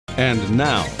And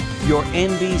now, your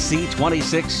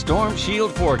NBC26 Storm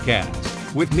Shield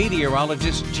forecast with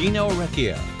meteorologist Gino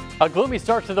Recchia. A gloomy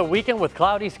start to the weekend with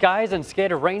cloudy skies and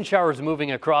scattered rain showers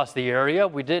moving across the area.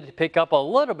 We did pick up a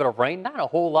little bit of rain, not a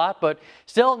whole lot, but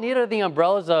still needed the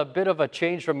umbrellas. A bit of a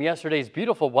change from yesterday's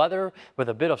beautiful weather with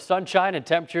a bit of sunshine and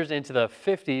temperatures into the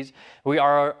 50s. We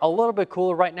are a little bit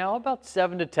cooler right now, about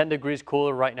 7 to 10 degrees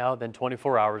cooler right now than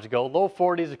 24 hours ago. Low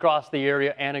 40s across the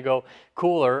area. Antigo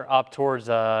cooler up towards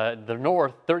the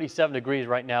north, 37 degrees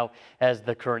right now as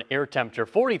the current air temperature.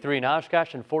 43 in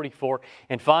Oshkosh and 44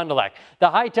 in Fon Du Lac. The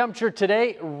high temperature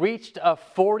today reached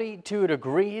 42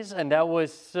 degrees, and that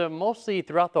was mostly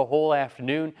throughout the whole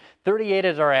afternoon. 38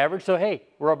 is our average, so hey,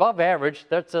 we're above average.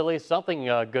 That's at least something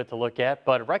good to look at,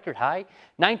 but a record high,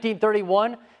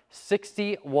 1931.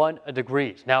 61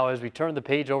 degrees. Now, as we turn the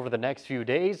page over the next few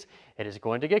days, it is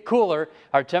going to get cooler.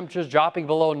 Our temperatures dropping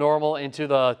below normal into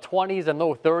the 20s and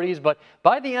low 30s, but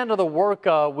by the end of the work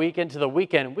week into the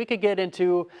weekend, we could get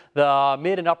into the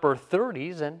mid and upper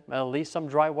 30s and at least some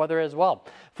dry weather as well.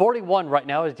 41 right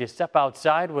now as you step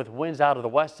outside with winds out of the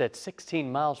west at 16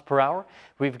 miles per hour.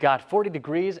 We've got 40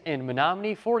 degrees in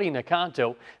Menominee, 40 in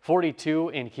Nakanto, 42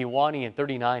 in Kewanee, and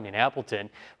 39 in Appleton.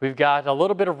 We've got a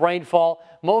little bit of rainfall,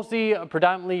 mostly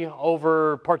predominantly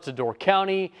over parts of Door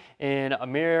County in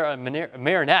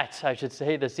Marinette, I should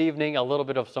say, this evening. A little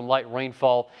bit of some light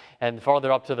rainfall, and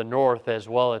farther up to the north as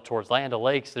well towards Land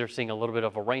O'Lakes, they're seeing a little bit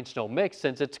of a rain-snow mix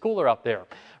since it's cooler up there.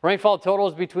 Rainfall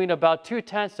totals between about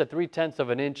 2/10 to 3/10 of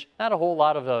an inch. Not a whole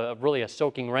lot of really a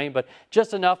soaking rain, but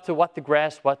just enough to wet the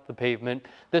grass, wet the pavement.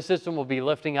 This system will be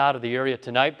lifting out of the area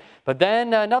tonight, but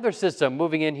then another system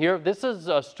moving in here. This is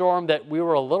a storm that we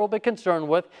were a little bit concerned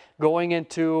with going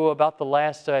into about the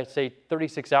last, I'd say,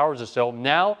 36 hours or so.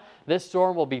 Now, this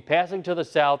storm will be passing to the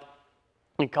south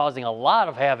and causing a lot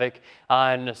of havoc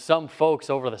on some folks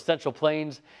over the Central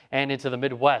Plains and into the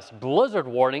Midwest. Blizzard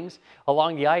warnings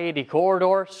along the I-80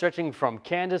 corridor stretching from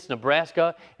Kansas,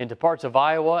 Nebraska into parts of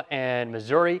Iowa and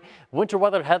Missouri. Winter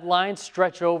weather headlines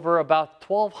stretch over about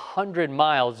 1,200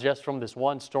 miles just from this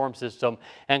one storm system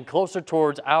and closer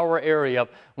towards our area.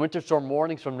 Winter storm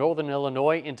warnings from northern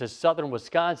Illinois into southern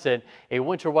Wisconsin. A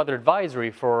winter weather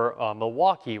advisory for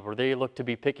Milwaukee, where they look to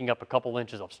be picking up a couple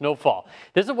inches of snowfall.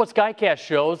 This is what SkyCast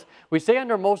shows. We stay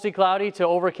under mostly cloudy to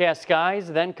overcast skies.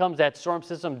 Then comes that storm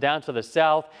system down to the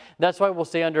south. That's why we'll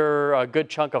stay under a good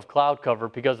chunk of cloud cover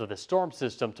because of the storm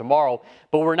system tomorrow.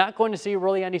 But we're not going to see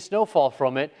really any snowfall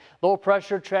from it. Low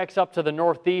pressure tracks up to the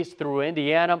northeast through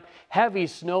Indiana. Heavy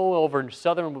snow over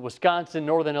southern Wisconsin,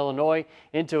 northern Illinois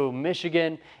into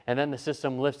Michigan. And then the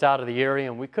system lifts out of the area,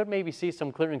 and we could maybe see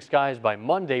some clearing skies by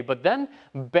Monday. But then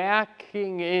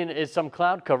backing in is some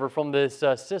cloud cover from this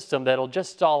system that'll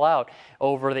just stall out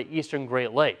over the eastern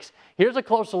Great Lakes. Here's a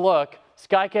closer look.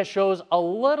 SkyCast shows a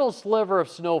little sliver of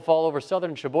snowfall over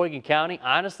southern Sheboygan County.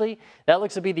 Honestly, that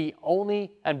looks to be the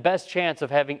only and best chance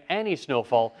of having any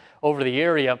snowfall over the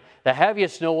area. The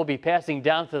heaviest snow will be passing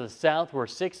down to the south, where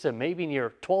 6 to maybe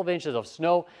near 12 inches of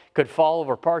snow could fall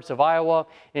over parts of Iowa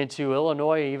into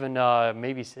Illinois, even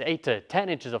maybe 8 to 10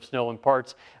 inches of snow in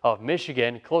parts of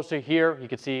Michigan. Closer here, you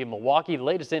can see Milwaukee,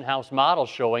 latest in-house model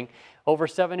showing over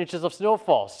 7 inches of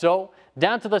snowfall. So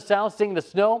down to the south, seeing the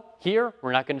snow. Here,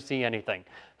 we're not going to see anything.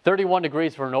 31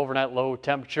 degrees for an overnight low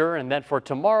temperature, and then for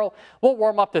tomorrow, we'll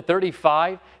warm up to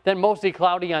 35, then mostly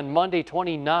cloudy on Monday,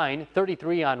 29,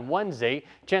 33 on Wednesday,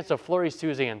 chance of flurries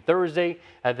Tuesday and Thursday,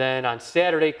 and then on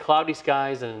Saturday, cloudy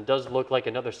skies, and it does look like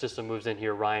another system moves in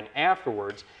here, Ryan,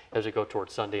 afterwards as we go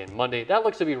towards Sunday and Monday. That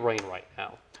looks to be rain right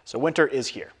now. So winter is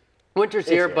here. Winter's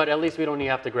here, but at least we don't even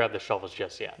have to grab the shovels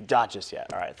just yet. Not just yet.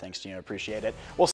 All right, thanks, Gino. Appreciate it. We'll